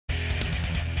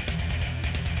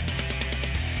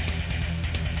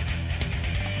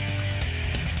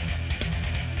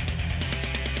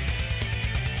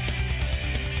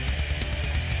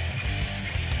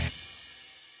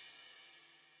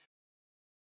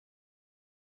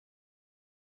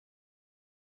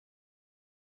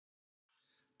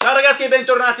Crack e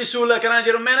bentornati sul canale di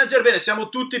Iron Manager. Bene, siamo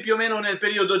tutti più o meno nel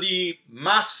periodo di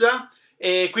massa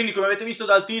e quindi, come avete visto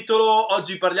dal titolo,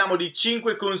 oggi parliamo di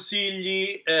 5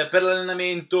 consigli per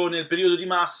l'allenamento nel periodo di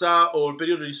massa o il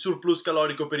periodo di surplus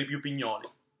calorico per i più pignoli.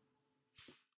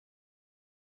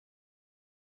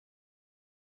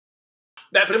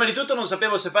 Beh, prima di tutto non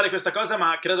sapevo se fare questa cosa,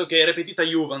 ma credo che repetita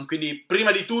iuvant, quindi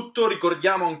prima di tutto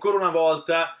ricordiamo ancora una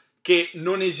volta che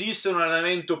non esiste un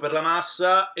allenamento per la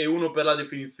massa e uno per la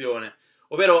definizione,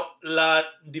 ovvero la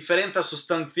differenza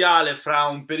sostanziale fra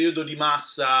un periodo di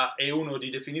massa e uno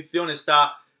di definizione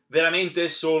sta veramente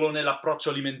solo nell'approccio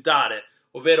alimentare,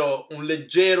 ovvero un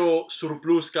leggero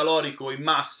surplus calorico in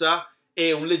massa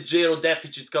e un leggero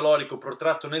deficit calorico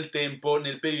protratto nel tempo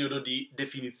nel periodo di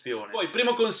definizione. Poi,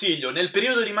 primo consiglio, nel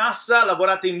periodo di massa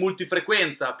lavorate in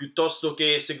multifrequenza piuttosto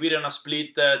che seguire una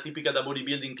split tipica da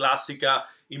bodybuilding classica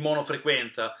in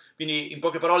monofrequenza. Quindi, in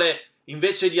poche parole,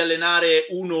 invece di allenare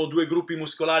uno o due gruppi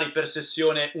muscolari per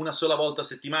sessione una sola volta a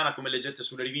settimana, come leggete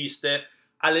sulle riviste,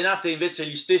 allenate invece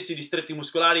gli stessi distretti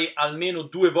muscolari almeno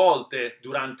 2 volte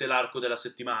durante l'arco della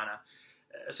settimana.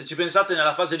 Se ci pensate,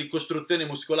 nella fase di costruzione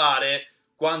muscolare,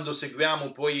 quando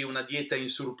seguiamo poi una dieta in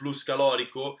surplus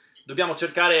calorico, dobbiamo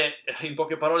cercare, in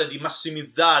poche parole, di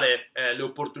massimizzare le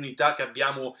opportunità che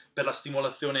abbiamo per la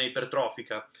stimolazione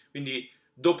ipertrofica. Quindi,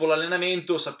 dopo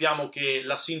l'allenamento, sappiamo che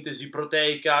la sintesi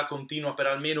proteica continua per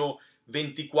almeno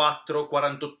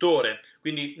 24-48 ore,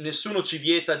 quindi nessuno ci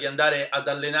vieta di andare ad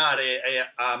allenare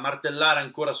e a martellare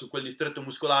ancora su quel distretto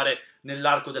muscolare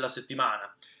nell'arco della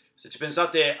settimana. Se ci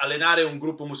pensate, allenare un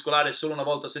gruppo muscolare solo una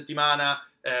volta a settimana,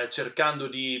 cercando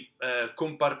di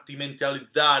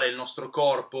compartimentalizzare il nostro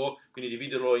corpo, quindi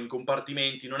dividerlo in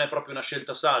compartimenti, non è proprio una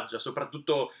scelta saggia,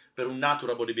 soprattutto per un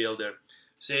natural bodybuilder.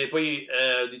 Se poi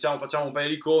diciamo, facciamo un paio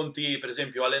di conti, per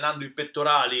esempio allenando i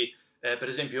pettorali, per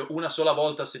esempio una sola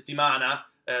volta a settimana,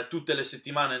 tutte le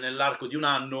settimane nell'arco di un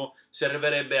anno, si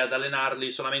arriverebbe ad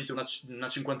allenarli solamente una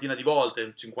cinquantina di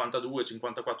volte,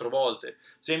 52-54 volte.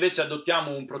 Se invece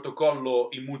adottiamo un protocollo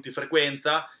in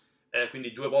multifrequenza,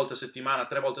 quindi 2 volte a settimana,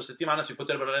 3 volte a settimana, si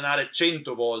potrebbero allenare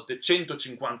 100 volte,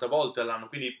 150 volte all'anno,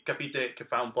 quindi capite che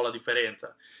fa un po' la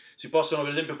differenza. Si possono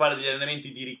per esempio fare degli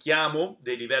allenamenti di richiamo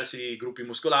dei diversi gruppi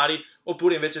muscolari,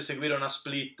 oppure invece seguire una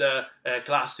split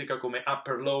classica come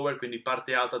upper-lower, quindi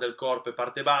parte alta del corpo e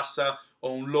parte bassa,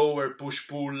 o un lower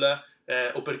push-pull,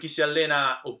 o per chi si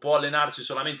allena o può allenarsi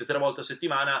solamente 3 volte a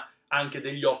settimana, anche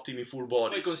degli ottimi full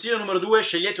body. Poi, consiglio numero 2,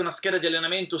 scegliete una scheda di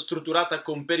allenamento strutturata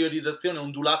con periodizzazione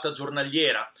ondulata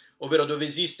giornaliera, ovvero dove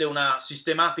esiste una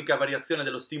sistematica variazione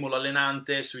dello stimolo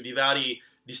allenante sui vari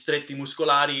distretti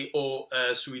muscolari o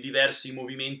sui diversi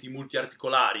movimenti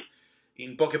multiarticolari.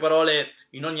 In poche parole,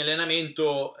 in ogni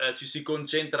allenamento ci si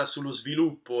concentra sullo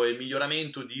sviluppo e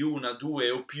miglioramento di una, due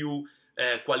o più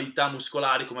qualità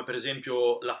muscolari, come per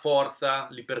esempio la forza,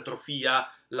 l'ipertrofia,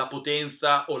 la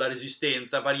potenza o la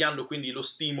resistenza, variando quindi lo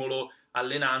stimolo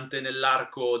allenante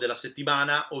nell'arco della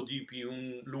settimana o di più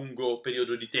un lungo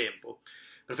periodo di tempo.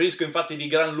 Preferisco infatti di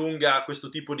gran lunga questo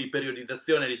tipo di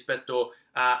periodizzazione rispetto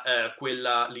a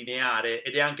quella lineare,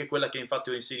 ed è anche quella che infatti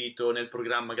ho inserito nel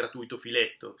programma gratuito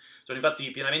Filetto. Sono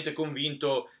infatti pienamente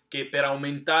convinto che per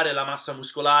aumentare la massa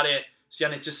muscolare sia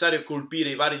necessario colpire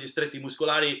i vari distretti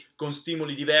muscolari con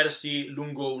stimoli diversi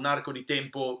lungo un arco di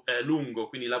tempo lungo,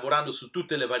 quindi lavorando su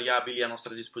tutte le variabili a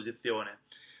nostra disposizione.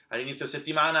 All'inizio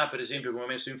settimana, per esempio, come ho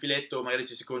messo in filetto, magari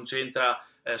ci si concentra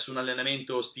su un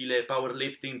allenamento stile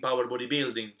powerlifting, power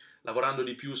bodybuilding, lavorando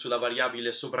di più sulla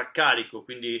variabile sovraccarico,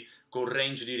 quindi con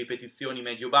range di ripetizioni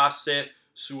medio-basse,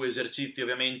 su esercizi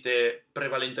ovviamente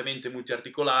prevalentemente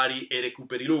multiarticolari e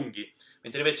recuperi lunghi.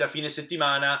 Mentre invece a fine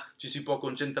settimana ci si può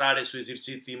concentrare su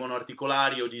esercizi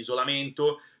monoarticolari o di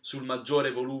isolamento, sul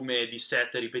maggiore volume di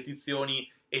set e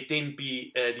ripetizioni e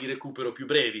tempi di recupero più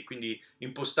brevi, quindi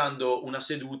impostando una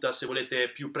seduta, se volete,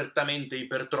 più prettamente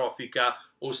ipertrofica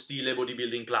o stile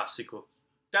bodybuilding classico.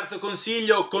 Terzo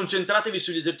consiglio, concentratevi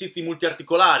sugli esercizi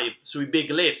multiarticolari, sui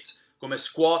big lifts, come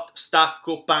squat,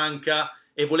 stacco, panca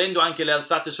e volendo anche le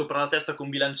alzate sopra la testa con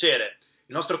bilanciere.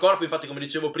 Il nostro corpo, infatti, come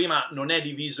dicevo prima, non è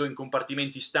diviso in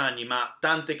compartimenti stagni, ma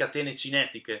tante catene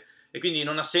cinetiche, e quindi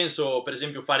non ha senso, per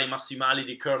esempio, fare i massimali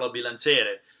di curl a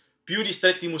bilanciere. Più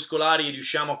distretti muscolari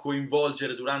riusciamo a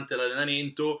coinvolgere durante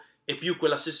l'allenamento e più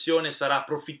quella sessione sarà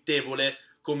profittevole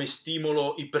come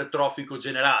stimolo ipertrofico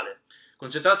generale.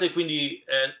 Concentrate quindi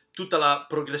tutta la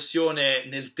progressione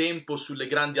nel tempo sulle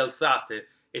grandi alzate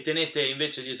e tenete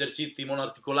invece gli esercizi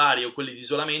monoarticolari o quelli di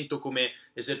isolamento come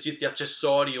esercizi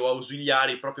accessori o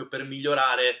ausiliari proprio per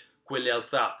migliorare quelle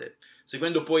alzate.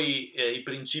 Seguendo poi i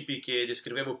principi che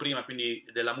descrivevo prima, quindi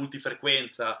della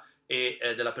multifrequenza e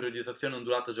della periodizzazione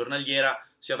ondulata giornaliera,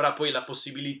 si avrà poi la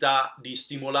possibilità di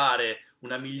stimolare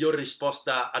una miglior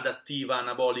risposta adattiva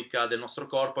anabolica del nostro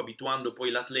corpo, abituando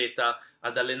poi l'atleta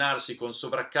ad allenarsi con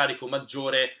sovraccarico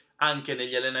maggiore anche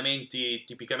negli allenamenti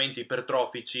tipicamente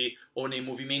ipertrofici o nei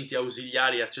movimenti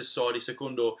ausiliari e accessori,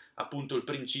 secondo appunto il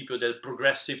principio del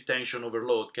progressive tension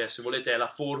overload, che se volete è la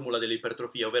formula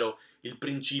dell'ipertrofia, ovvero il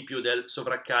principio del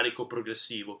sovraccarico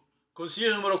progressivo.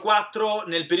 Consiglio numero 4,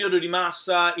 nel periodo di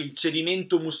massa il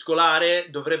cedimento muscolare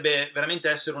dovrebbe veramente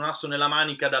essere un asso nella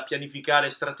manica da pianificare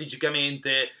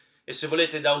strategicamente e se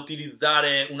volete da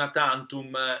utilizzare una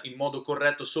tantum in modo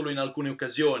corretto solo in alcune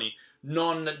occasioni,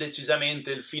 non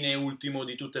decisamente il fine ultimo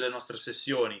di tutte le nostre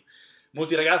sessioni.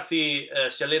 Molti ragazzi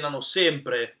si allenano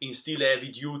sempre in stile heavy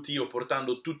duty o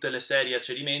portando tutte le serie a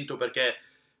cedimento perché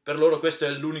per loro questo è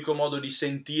l'unico modo di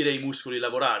sentire i muscoli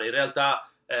lavorare. In realtà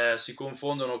si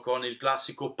confondono con il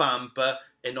classico pump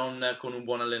e non con un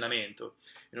buon allenamento.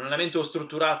 In un allenamento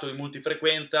strutturato in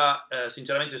multifrequenza,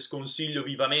 sinceramente sconsiglio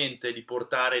vivamente di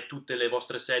portare tutte le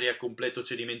vostre serie a completo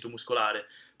cedimento muscolare,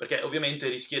 perché ovviamente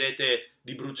rischierete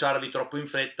di bruciarvi troppo in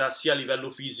fretta sia a livello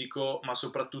fisico ma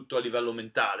soprattutto a livello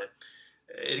mentale.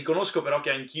 Riconosco però che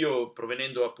anch'io,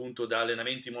 provenendo appunto da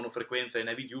allenamenti monofrequenza in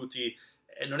heavy duty,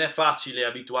 non è facile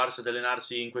abituarsi ad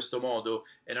allenarsi in questo modo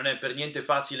e non è per niente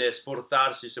facile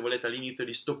sforzarsi, se volete, all'inizio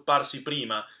di stopparsi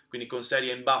prima, quindi con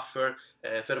serie in buffer,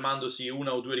 fermandosi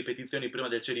 1 o 2 ripetizioni prima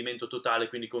del cedimento totale,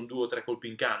 quindi con 2 o 3 colpi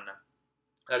in canna.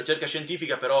 La ricerca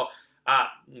scientifica però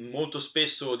ha molto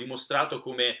spesso dimostrato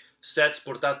come sets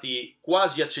portati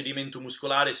quasi a cedimento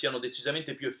muscolare siano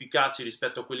decisamente più efficaci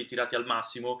rispetto a quelli tirati al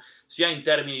massimo, sia in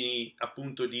termini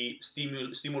appunto di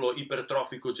stimolo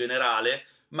ipertrofico generale,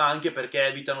 ma anche perché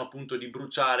evitano appunto di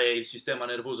bruciare il sistema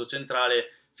nervoso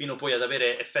centrale fino poi ad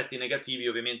avere effetti negativi,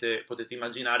 ovviamente potete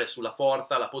immaginare, sulla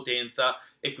forza, la potenza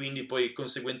e quindi poi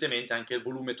conseguentemente anche il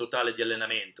volume totale di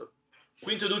allenamento.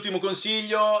 Quinto ed ultimo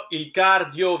consiglio, il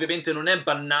cardio ovviamente non è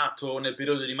bannato nel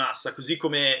periodo di massa, così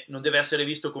come non deve essere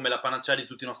visto come la panacea di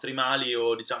tutti i nostri mali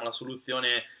o diciamo la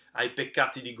soluzione ai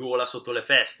peccati di gola sotto le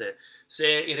feste. Se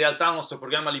in realtà il nostro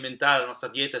programma alimentare, la nostra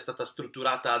dieta è stata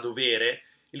strutturata a dovere,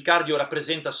 il cardio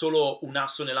rappresenta solo un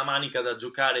asso nella manica da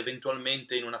giocare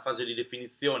eventualmente in una fase di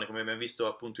definizione, come abbiamo visto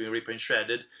appunto in Rip and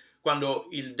Shredded, quando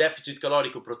il deficit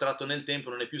calorico protratto nel tempo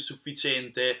non è più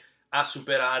sufficiente a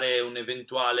superare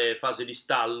un'eventuale fase di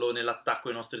stallo nell'attacco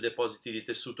ai nostri depositi di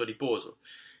tessuto adiposo.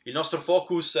 Il nostro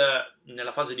focus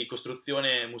nella fase di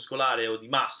costruzione muscolare o di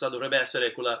massa dovrebbe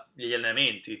essere quella degli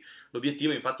allenamenti.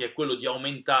 L'obiettivo infatti è quello di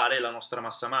aumentare la nostra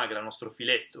massa magra, il nostro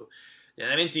filetto. Gli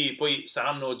allenamenti poi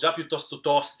saranno già piuttosto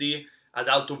tosti, ad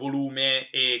alto volume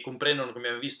e comprendono, come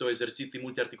abbiamo visto, esercizi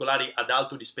multiarticolari ad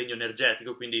alto dispendio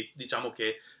energetico, quindi diciamo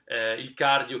che il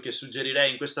cardio che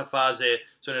suggerirei in questa fase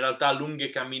sono in realtà lunghe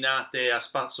camminate a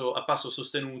passo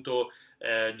sostenuto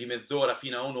di mezz'ora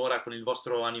fino a un'ora con il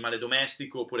vostro animale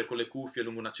domestico oppure con le cuffie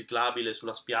lungo una ciclabile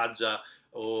sulla spiaggia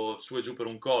o su e giù per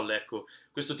un colle. Ecco,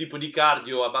 questo tipo di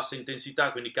cardio a bassa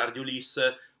intensità, quindi cardio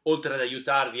LIS, oltre ad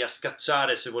aiutarvi a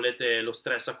scacciare, se volete, lo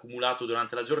stress accumulato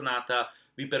durante la giornata,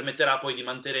 vi permetterà poi di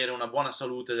mantenere una buona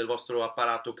salute del vostro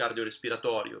apparato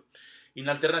cardiorespiratorio. In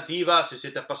alternativa, se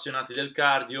siete appassionati del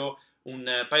cardio,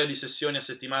 un paio di sessioni a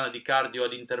settimana di cardio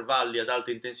ad intervalli ad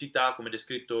alta intensità, come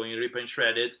descritto in Rip and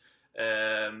Shredded,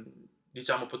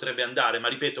 diciamo potrebbe andare, ma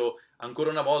ripeto, ancora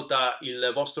una volta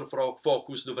il vostro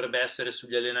focus dovrebbe essere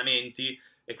sugli allenamenti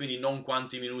e quindi non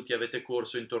quanti minuti avete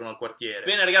corso intorno al quartiere.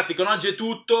 Bene ragazzi, con oggi è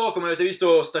tutto. Come avete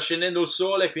visto sta scendendo il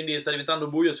sole, quindi sta diventando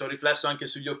buio, c'è un riflesso anche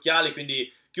sugli occhiali,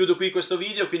 quindi chiudo qui questo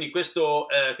video. Quindi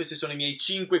questi sono i miei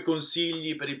 5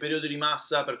 consigli per il periodo di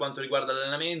massa per quanto riguarda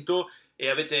l'allenamento, e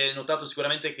avete notato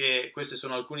sicuramente che questi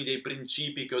sono alcuni dei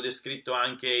principi che ho descritto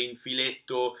anche in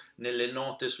filetto nelle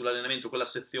note sull'allenamento, quella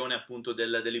sezione appunto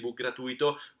dell'ebook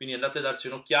gratuito, quindi andate a darci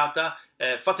un'occhiata.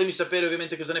 Fatemi sapere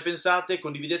ovviamente cosa ne pensate,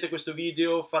 condividete questo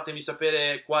video, fatemi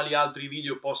sapere quali altri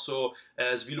video posso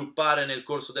sviluppare nel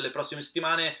corso delle prossime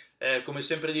settimane. Come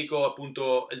sempre dico,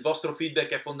 appunto, il vostro feedback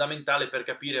è fondamentale per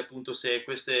capire appunto se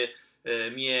questi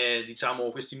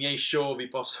miei show vi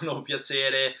possono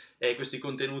piacere, questi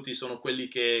contenuti sono quelli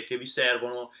che vi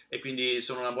servono e quindi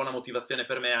sono una buona motivazione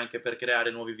per me anche per creare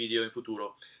nuovi video in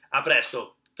futuro. A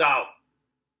presto, ciao!